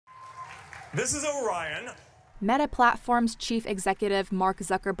This is Orion. Meta Platforms chief executive Mark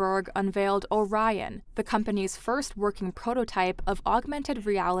Zuckerberg unveiled Orion, the company's first working prototype of augmented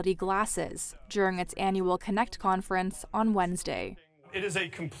reality glasses, during its annual Connect conference on Wednesday. It is a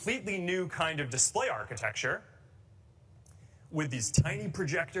completely new kind of display architecture with these tiny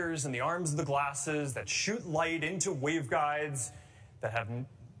projectors in the arms of the glasses that shoot light into waveguides that have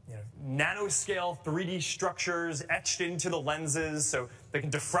nanoscale 3D structures etched into the lenses so they can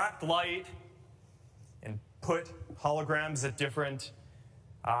diffract light and put holograms at different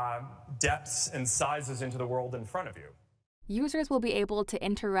depths and sizes into the world in front of you. Users will be able to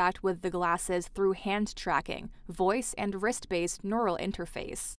interact with the glasses through hand tracking, voice, and wrist-based neural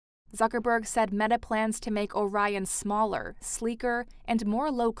interface. Zuckerberg said Meta plans to make Orion smaller, sleeker, and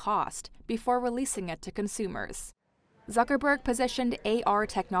more low-cost before releasing it to consumers. Zuckerberg positioned AR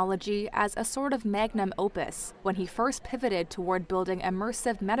technology as a sort of magnum opus when he first pivoted toward building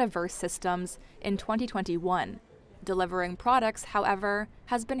immersive metaverse systems in 2021. Delivering products, however,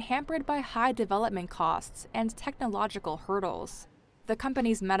 has been hampered by high development costs and technological hurdles. The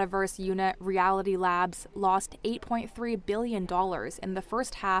company's metaverse unit, Reality Labs, lost $8.3 billion in the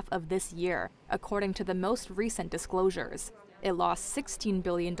first half of this year, according to the most recent disclosures. It lost $16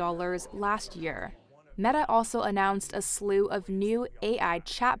 billion last year. Meta also announced a slew of new AI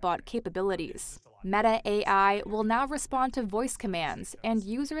chatbot capabilities. Meta AI will now respond to voice commands, and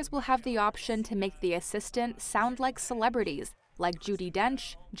users will have the option to make the assistant sound like celebrities like Judi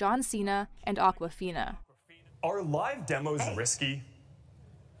Dench, John Cena, and Awkwafina. Are live demos risky?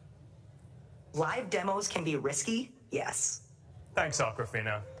 Live demos can be risky, yes. Thanks,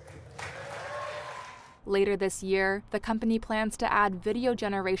 Awkwafina. Later this year, the company plans to add video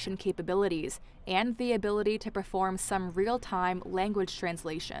generation capabilities and the ability to perform some real-time language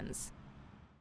translations.